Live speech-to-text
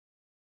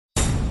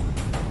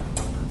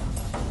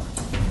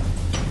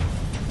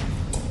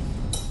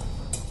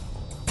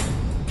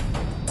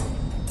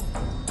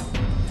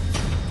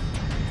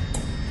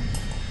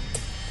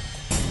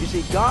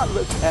See, God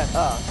looks at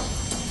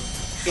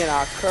us in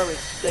our current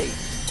state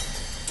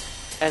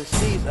and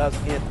sees us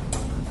in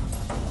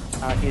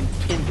our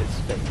intended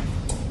state.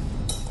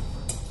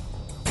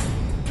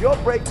 Your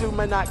breakthrough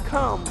may not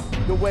come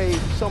the way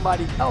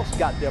somebody else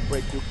got their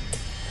breakthrough.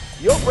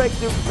 Your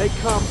breakthrough may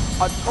come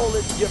a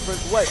totally different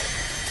way.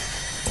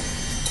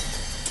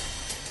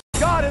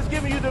 God has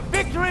given you the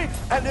victory,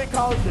 and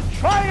because the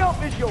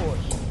triumph is yours.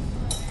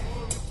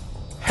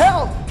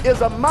 Health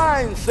is a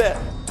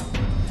mindset.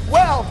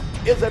 Wealth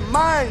is a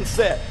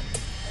mindset.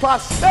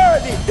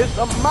 Prosperity is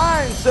a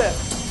mindset.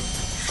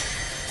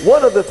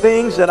 One of the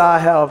things that I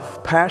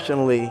have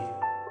passionately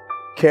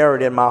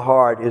carried in my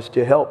heart is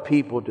to help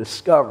people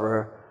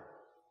discover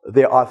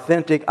their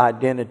authentic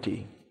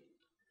identity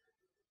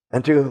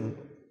and to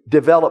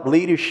develop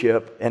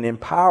leadership and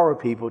empower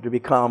people to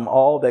become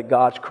all that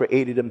God's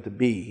created them to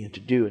be and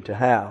to do and to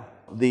have.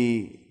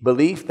 The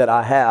belief that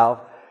I have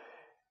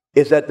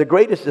is that the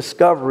greatest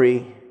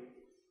discovery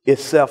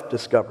is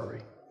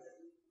self-discovery.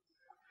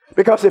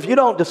 Because if you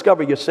don't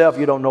discover yourself,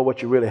 you don't know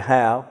what you really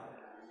have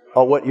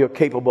or what you're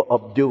capable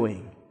of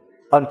doing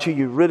until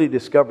you really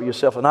discover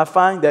yourself. And I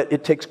find that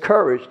it takes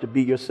courage to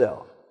be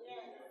yourself.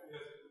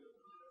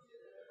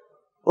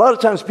 A lot of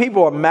times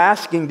people are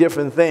masking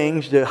different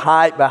things to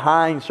hide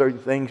behind certain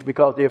things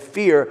because they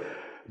fear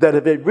that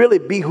if they really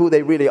be who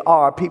they really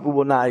are, people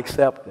will not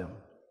accept them.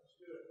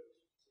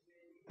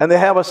 And they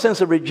have a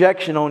sense of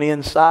rejection on the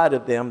inside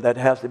of them that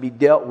has to be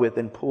dealt with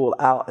and pulled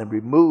out and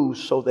removed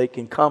so they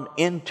can come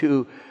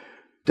into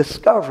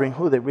discovering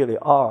who they really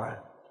are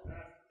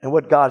and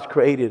what God's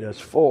created us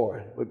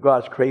for, what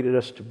God's created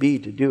us to be,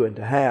 to do, and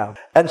to have.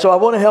 And so I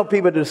want to help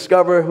people to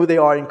discover who they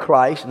are in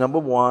Christ, number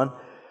one,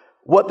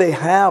 what they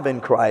have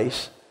in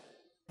Christ,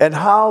 and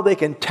how they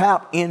can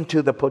tap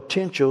into the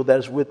potential that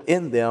is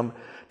within them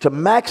to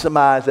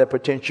maximize that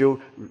potential,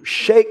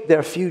 shape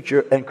their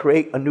future, and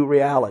create a new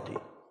reality.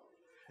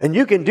 And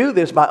you can do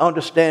this by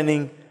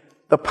understanding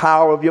the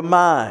power of your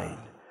mind,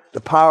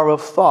 the power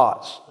of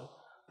thoughts.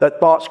 That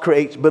thoughts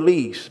creates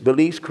beliefs.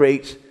 Beliefs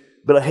creates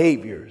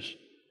behaviors.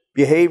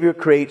 Behavior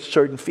creates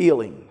certain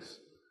feelings,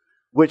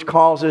 which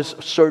causes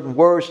certain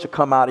words to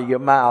come out of your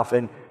mouth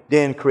and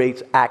then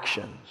creates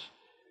actions.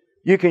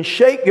 You can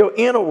shape your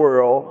inner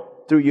world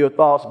through your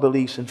thoughts,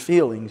 beliefs, and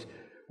feelings,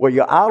 where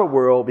your outer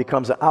world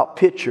becomes an out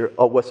picture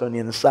of what's on the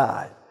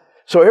inside.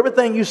 So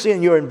everything you see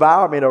in your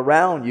environment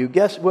around you,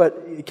 guess where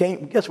it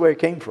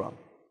came from?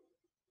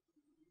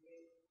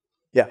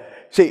 Yeah.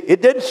 See,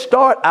 it didn't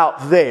start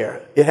out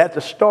there. It had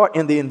to start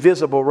in the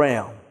invisible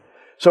realm.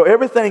 So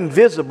everything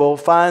visible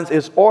finds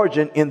its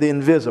origin in the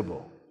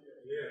invisible.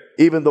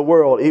 Even the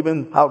world,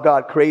 even how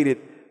God created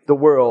the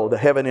world, the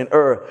heaven and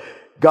earth.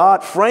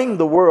 God framed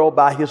the world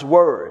by His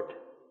Word.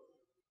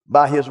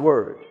 By His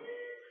Word.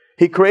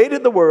 He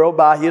created the world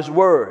by His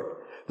Word.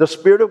 The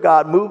Spirit of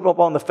God moved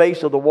upon the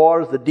face of the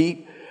waters, the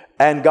deep,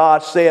 and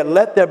God said,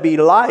 let there be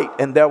light,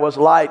 and there was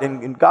light.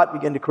 And God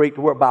began to create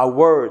the world by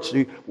words.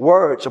 See,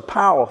 words are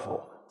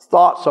powerful.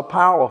 Thoughts are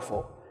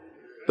powerful.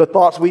 The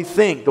thoughts we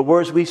think, the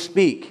words we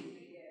speak,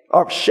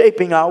 are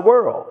shaping our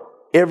world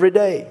every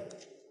day.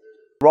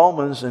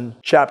 Romans in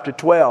chapter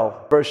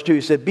 12, verse 2,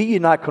 he said, be ye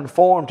not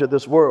conformed to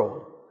this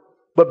world,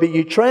 but be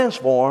ye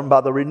transformed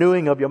by the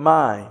renewing of your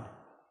mind,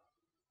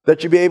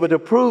 that you be able to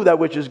prove that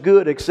which is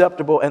good,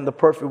 acceptable, and the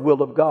perfect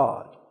will of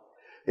God.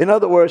 In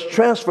other words,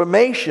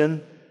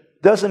 transformation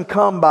doesn't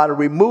come by the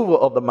removal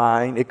of the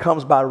mind, it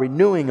comes by the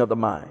renewing of the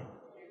mind.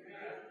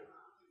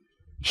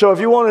 So if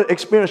you want to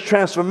experience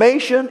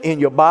transformation in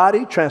your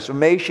body,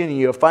 transformation in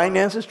your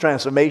finances,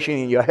 transformation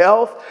in your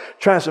health,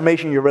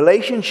 transformation in your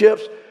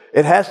relationships,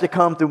 it has to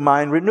come through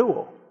mind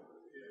renewal.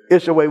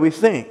 It's the way we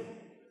think.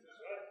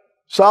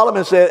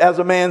 Solomon said, as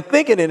a man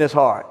thinketh in his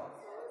heart,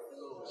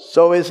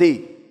 so is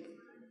he.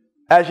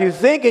 As you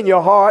think in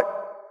your heart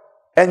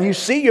and you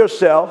see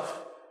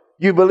yourself,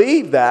 you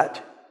believe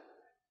that,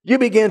 you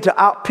begin to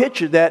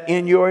outpicture that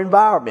in your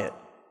environment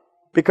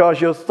because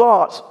your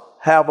thoughts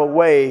have a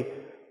way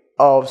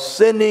of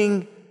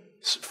sending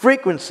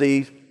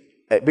frequencies,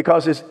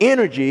 because it's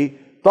energy.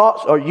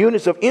 Thoughts are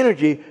units of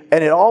energy,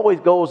 and it always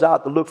goes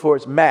out to look for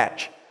its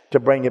match to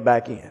bring it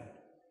back in.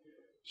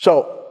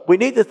 So we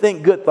need to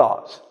think good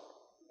thoughts,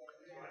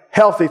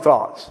 healthy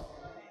thoughts,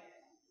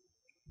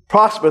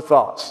 prosperous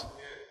thoughts,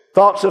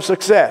 thoughts of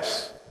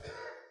success.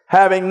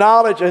 Having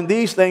knowledge in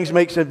these things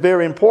makes it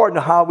very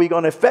important how we're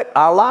going to affect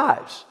our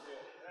lives.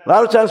 A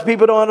lot of times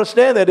people don't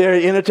understand that they're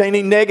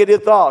entertaining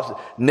negative thoughts,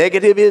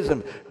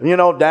 negativism,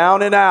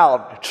 down and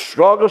out,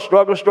 struggle.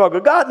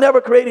 God never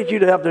created you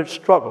to have to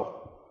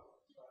struggle.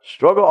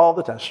 Struggle all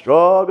the time.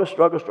 Struggle.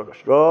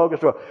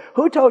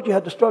 Who told you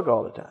had to struggle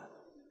all the time?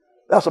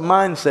 That's a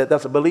mindset.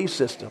 That's a belief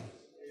system.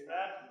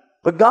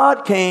 But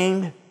God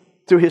came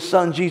through His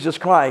Son, Jesus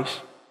Christ,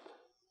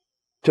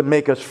 to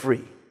make us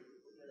free.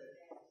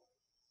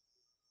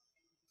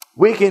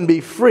 We can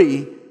be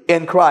free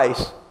in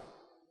Christ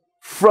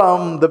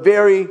from the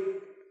very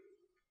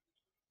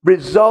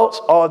results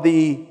or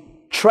the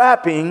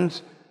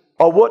trappings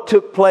of what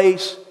took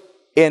place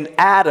in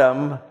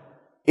Adam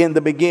in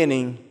the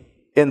beginning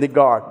in the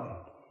garden.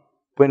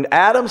 When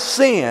Adam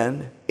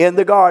sinned in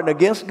the garden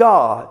against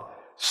God,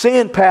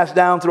 sin passed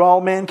down through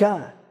all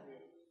mankind.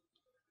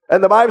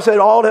 And the Bible said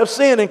all have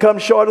sinned and come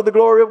short of the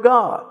glory of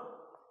God.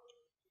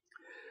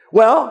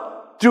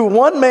 Well, through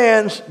one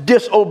man's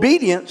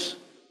disobedience,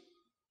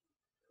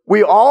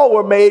 we all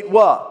were made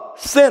what?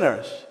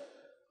 Sinners.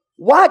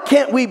 Why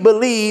can't we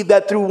believe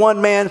that through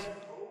one man's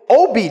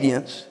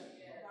obedience,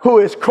 who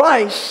is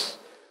Christ,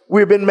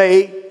 we've been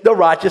made the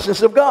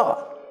righteousness of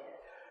God?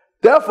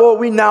 Therefore,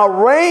 we now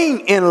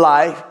reign in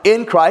life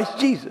in Christ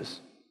Jesus.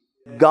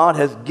 God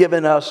has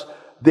given us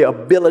the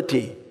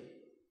ability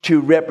to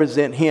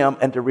represent him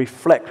and to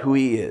reflect who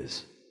he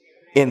is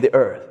in the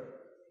earth.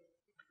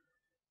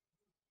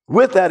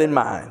 With that in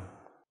mind,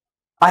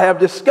 I have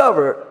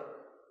discovered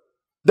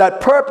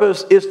that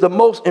purpose is the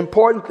most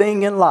important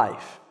thing in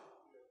life.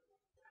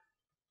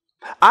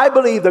 I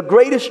believe the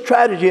greatest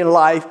tragedy in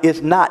life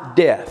is not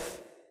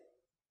death,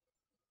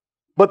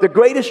 but the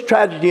greatest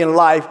tragedy in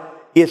life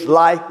is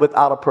life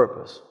without a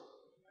purpose.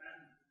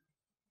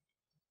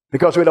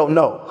 Because we don't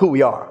know who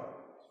we are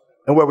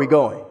and where we're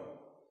going.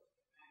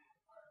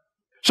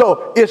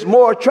 So it's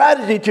more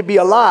tragedy to be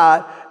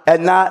alive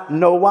and not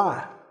know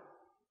why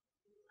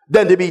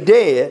than to be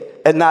dead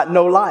and not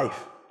know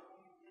life.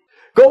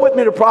 Go with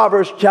me to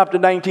Proverbs chapter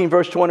 19,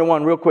 verse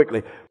 21 real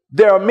quickly.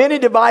 There are many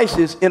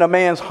devices in a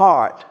man's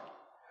heart.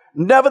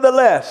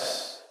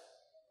 Nevertheless,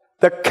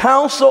 the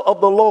counsel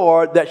of the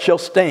Lord that shall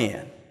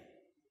stand.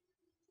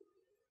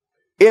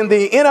 In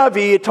the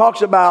NIV, it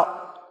talks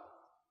about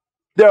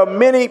there are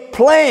many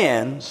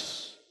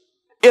plans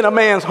in a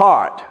man's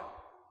heart,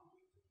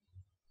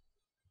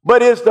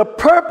 but it's the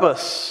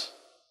purpose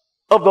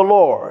of the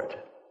Lord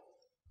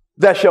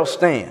that shall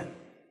stand.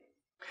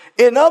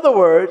 In other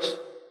words,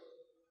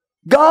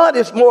 God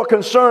is more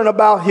concerned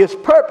about his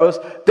purpose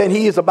than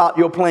he is about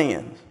your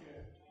plans.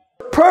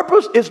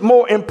 Purpose is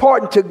more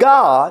important to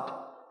God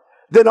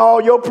than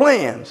all your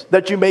plans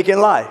that you make in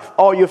life,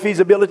 all your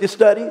feasibility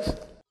studies,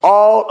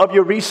 all of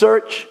your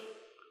research,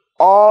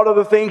 all of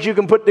the things you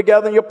can put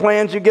together in your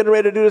plans. You're getting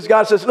ready to do this.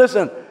 God says,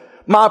 listen,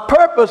 my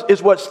purpose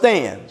is what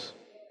stands.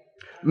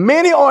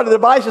 Many are the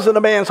devices in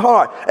a man's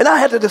heart. And I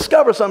had to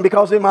discover something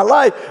because in my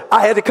life,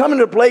 I had to come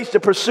into a place to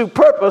pursue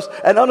purpose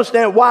and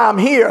understand why I'm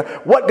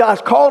here, what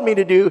God's called me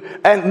to do,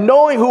 and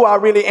knowing who I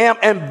really am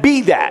and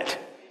be that.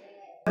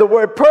 The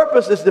word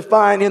purpose is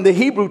defined in the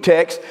Hebrew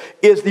text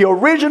is the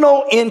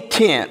original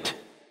intent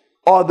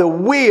or the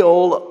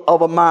will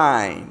of a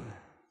mind.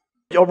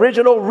 The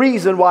original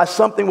reason why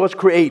something was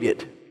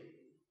created.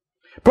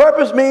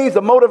 Purpose means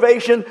the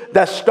motivation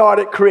that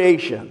started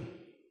creation.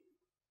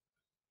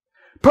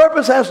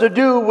 Purpose has to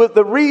do with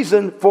the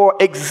reason for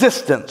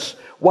existence.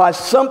 Why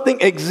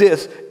something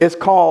exists is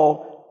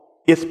called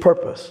its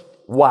purpose.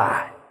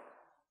 Why?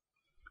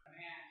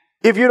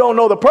 If you don't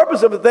know the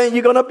purpose of a thing,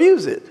 you're going to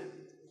abuse it.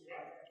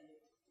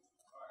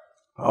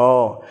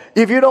 Oh,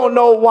 if you don't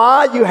know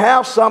why you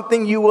have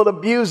something, you will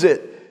abuse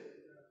it.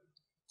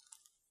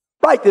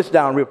 Write this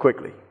down real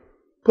quickly.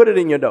 Put it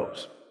in your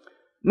notes.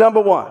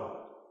 Number one,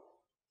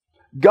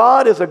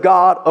 God is a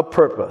God of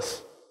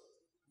purpose.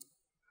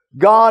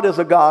 God is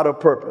a God of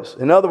purpose.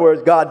 In other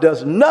words, God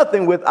does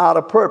nothing without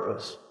a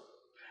purpose.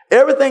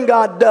 Everything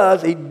God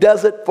does, he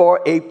does it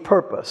for a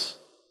purpose.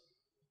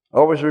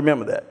 Always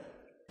remember that.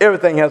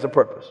 Everything has a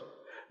purpose.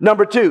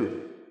 Number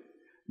two,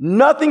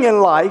 nothing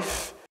in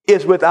life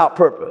is without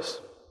purpose.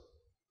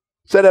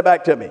 Say that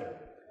back to me.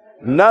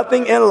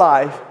 Nothing in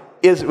life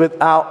is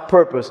without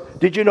purpose.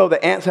 Did you know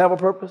the ants have a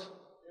purpose?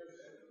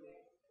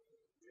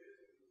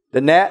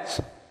 The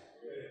gnats?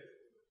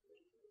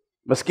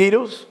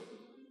 Mosquitoes?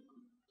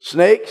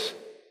 Snakes?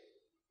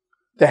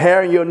 The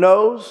hair in your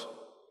nose?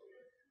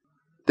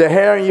 The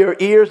hair in your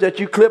ears that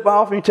you clip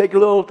off and you take a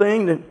little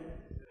thing?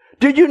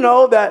 Did you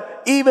know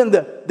that even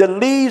the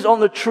leaves on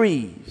the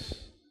trees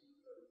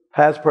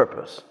has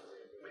purpose?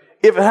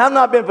 If it had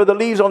not been for the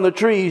leaves on the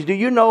trees, do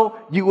you know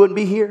you wouldn't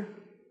be here?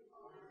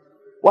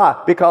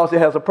 Why? Because it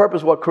has a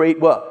purpose. What create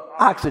what?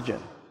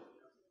 Oxygen.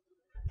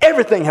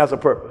 Everything has a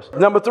purpose.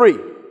 Number three,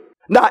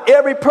 not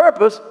every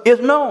purpose is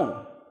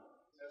known.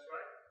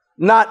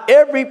 Not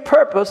every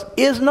purpose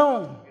is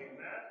known.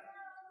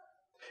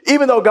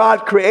 Even though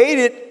God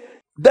created,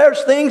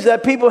 there's things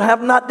that people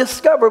have not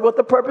discovered what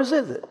the purpose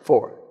is it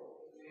for.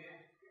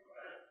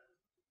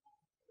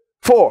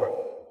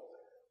 Four,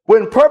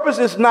 when purpose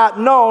is not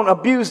known,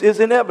 abuse is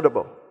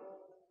inevitable.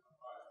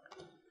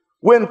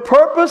 When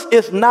purpose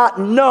is not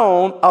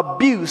known,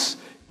 abuse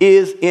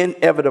is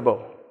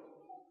inevitable.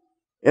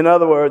 In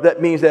other words,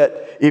 that means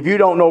that if you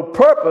don't know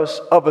purpose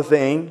of a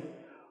thing,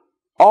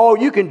 all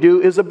you can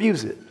do is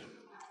abuse it.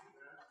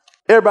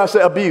 Everybody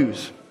say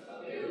abuse.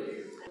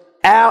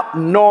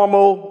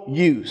 Abnormal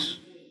use.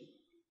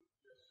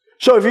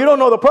 So if you don't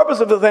know the purpose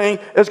of the thing,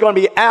 it's going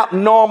to be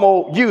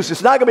abnormal use.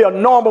 It's not going to be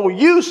a normal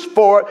use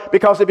for it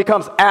because it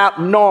becomes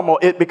abnormal.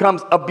 It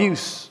becomes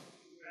abuse.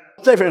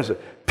 Say for instance,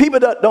 people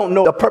that don't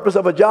know the purpose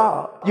of a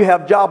job, you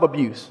have job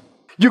abuse.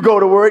 You go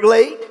to work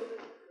late,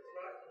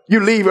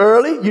 you leave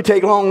early, you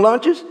take long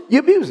lunches, you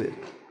abuse it.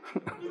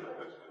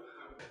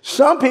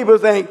 Some people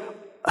think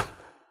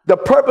the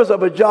purpose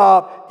of a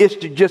job is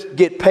to just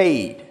get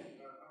paid.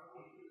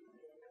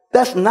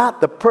 That's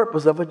not the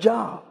purpose of a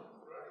job.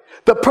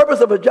 The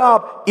purpose of a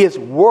job is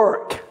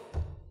work,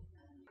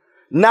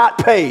 not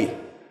pay.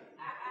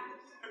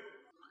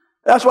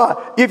 That's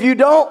why if you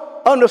don't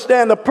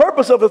understand the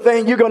purpose of a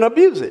thing, you're going to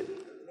abuse it.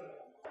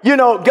 You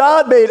know,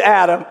 God made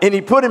Adam and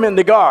he put him in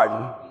the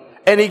garden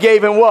and he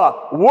gave him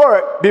what?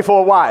 Work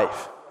before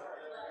wife.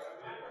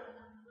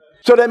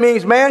 So that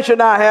means man should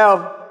not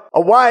have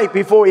a wife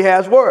before he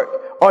has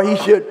work, or he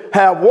should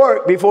have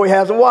work before he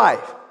has a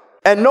wife.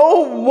 And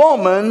no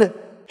woman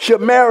should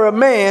marry a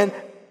man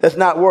that's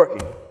not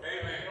working.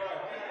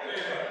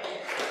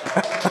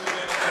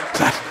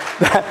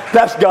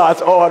 That's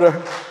God's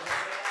order.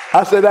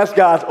 I said, that's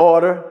God's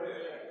order.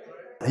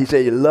 He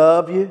said, he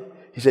love you.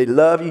 He said,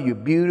 love you. You're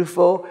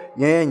beautiful.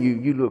 Yeah, and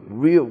you look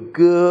real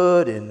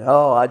good. And,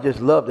 oh, I just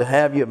love to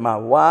have you as my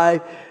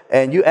wife.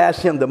 And you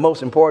ask him the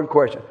most important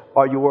question.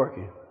 Are you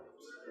working?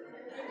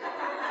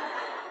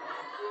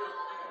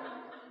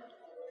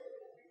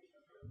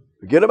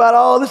 Forget about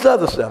all this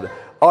other stuff.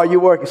 Are you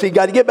working? See, you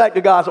got to get back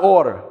to God's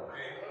order.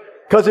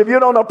 Because if you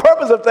don't know the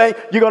purpose of things,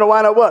 you're going to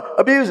wind up what?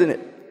 Abusing it.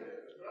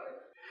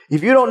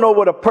 If you don't know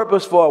what a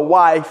purpose for a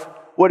wife,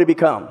 what it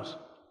becomes?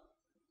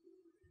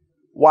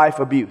 Wife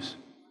abuse.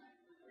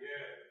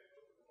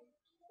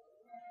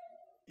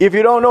 If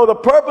you don't know the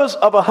purpose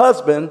of a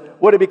husband,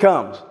 what it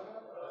becomes?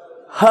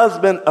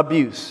 Husband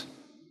abuse.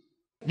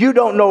 You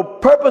don't know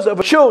purpose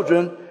of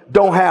children,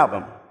 don't have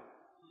them.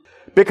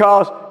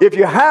 Because if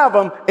you have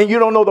them and you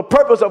don't know the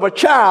purpose of a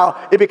child,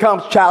 it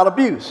becomes child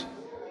abuse.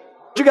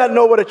 You got to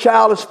know what a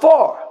child is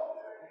for.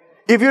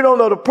 If you don't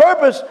know the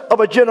purpose of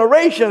a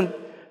generation,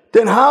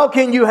 then how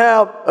can you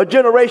have a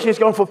generation that's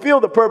going to fulfill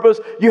the purpose?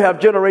 You have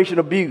generation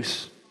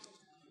abuse.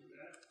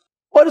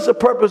 What is the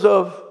purpose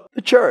of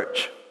the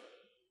church?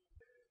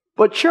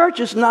 But church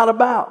is not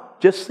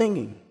about just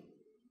singing,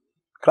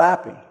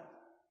 clapping.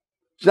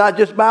 It's not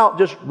just about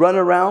just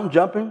running around,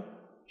 jumping,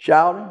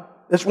 shouting.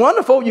 It's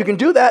wonderful. You can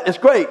do that. It's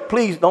great.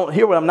 Please don't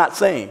hear what I'm not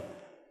saying.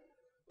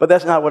 But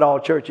that's not what all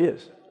church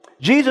is.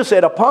 Jesus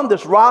said, upon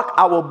this rock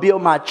I will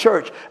build my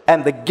church,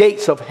 and the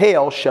gates of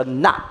hell shall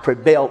not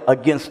prevail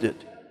against it.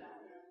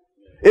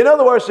 In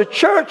other words, the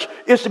church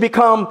is to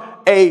become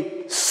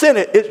a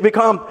senate. It's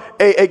become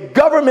a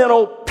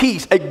governmental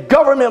piece, a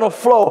governmental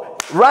flow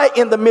right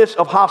in the midst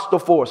of hostile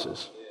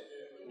forces.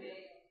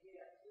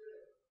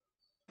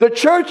 The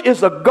church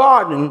is a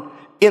garden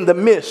in the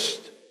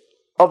midst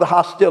of the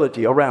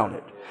hostility around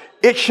it.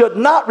 It should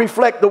not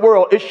reflect the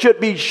world. It should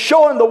be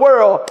showing the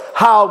world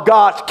how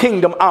God's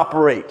kingdom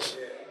operates.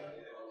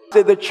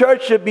 The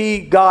church should be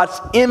God's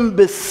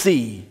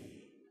embassy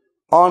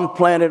on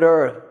planet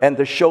Earth and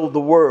to show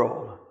the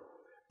world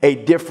a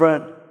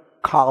different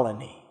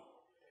colony.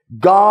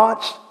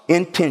 God's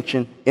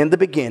intention in the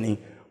beginning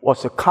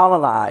was to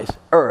colonize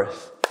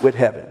earth with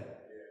heaven.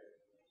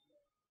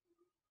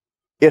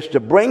 It's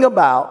to bring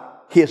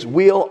about his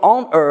will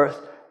on earth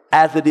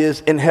as it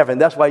is in heaven.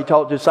 That's why he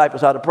taught the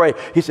disciples how to pray.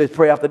 He says,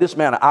 pray after this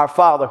manner. Our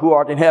Father who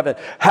art in heaven,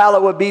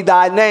 hallowed be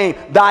thy name.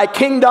 Thy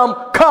kingdom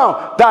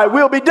come. Thy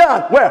will be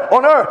done. Where?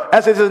 On earth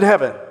as it is in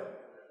heaven.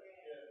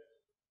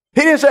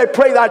 He didn't say,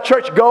 pray thy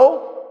church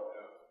go.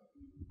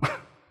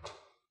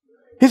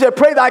 He said,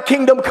 pray thy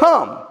kingdom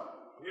come.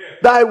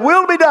 Thy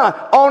will be done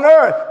on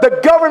earth.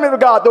 The government of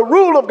God, the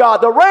rule of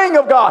God, the reign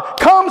of God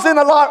comes in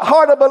the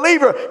heart of a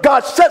believer.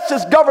 God sets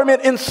his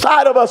government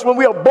inside of us when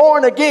we are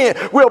born again.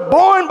 We are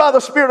born by the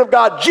Spirit of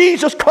God.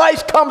 Jesus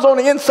Christ comes on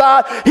the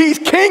inside. He's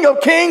King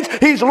of kings.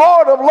 He's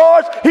Lord of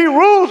lords. He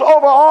rules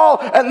over all.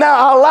 And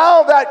now I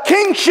allow that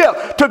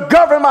kingship to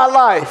govern my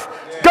life,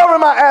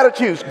 govern my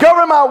attitudes,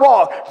 govern my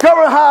walk,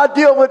 govern how I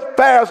deal with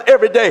affairs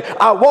every day.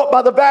 I walk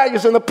by the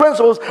values and the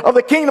principles of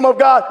the kingdom of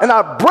God, and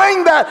I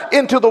bring that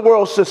into the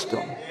world system.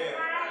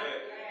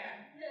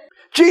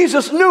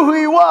 Jesus knew who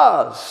he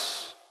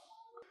was.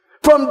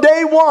 From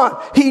day one,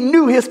 he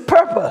knew his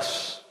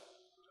purpose.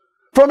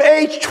 From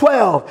age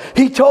 12,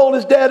 he told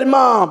his dad and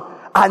mom,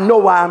 I know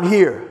why I'm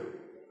here.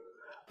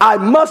 I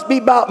must be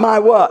about my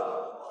what?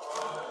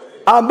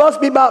 I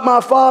must be about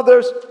my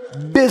Father's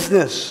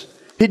business.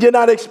 He did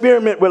not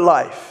experiment with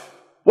life.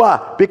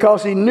 Why?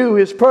 Because he knew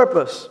his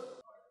purpose.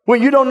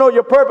 When you don't know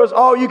your purpose,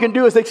 all you can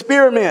do is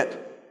experiment.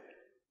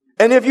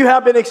 And if you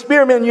have been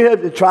experimenting, you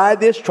have to try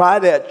this, try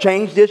that,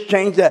 change this,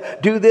 change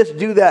that, do this,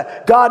 do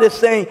that. God is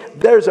saying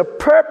there's a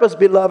purpose,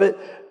 beloved,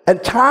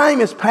 and time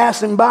is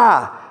passing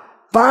by.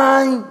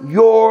 Find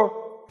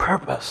your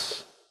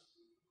purpose.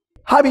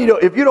 How do you know?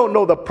 If you don't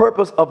know the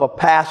purpose of a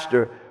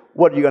pastor,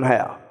 what are you going to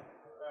have?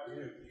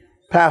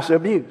 Pastor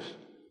abuse.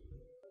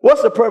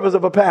 What's the purpose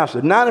of a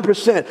pastor?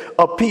 90%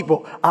 of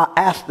people I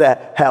ask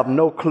that have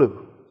no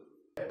clue.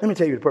 Let me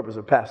tell you the purpose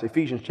of a pastor.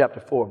 Ephesians chapter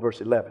 4,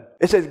 verse 11.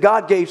 It says,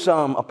 God gave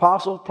some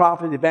apostles,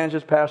 prophets,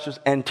 evangelists, pastors,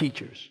 and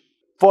teachers.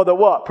 For the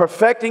what?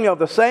 Perfecting of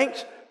the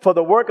saints, for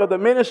the work of the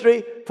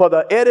ministry, for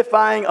the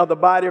edifying of the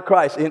body of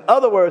Christ. In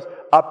other words,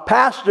 a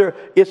pastor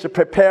is to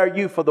prepare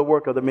you for the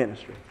work of the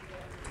ministry.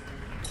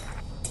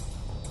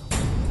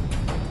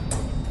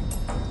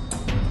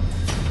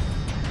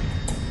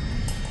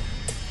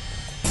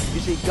 You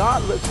see,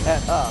 God looks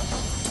at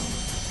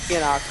us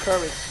in our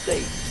current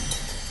state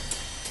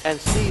and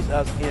sees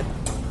us in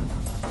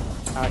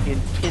our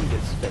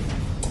intended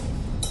state.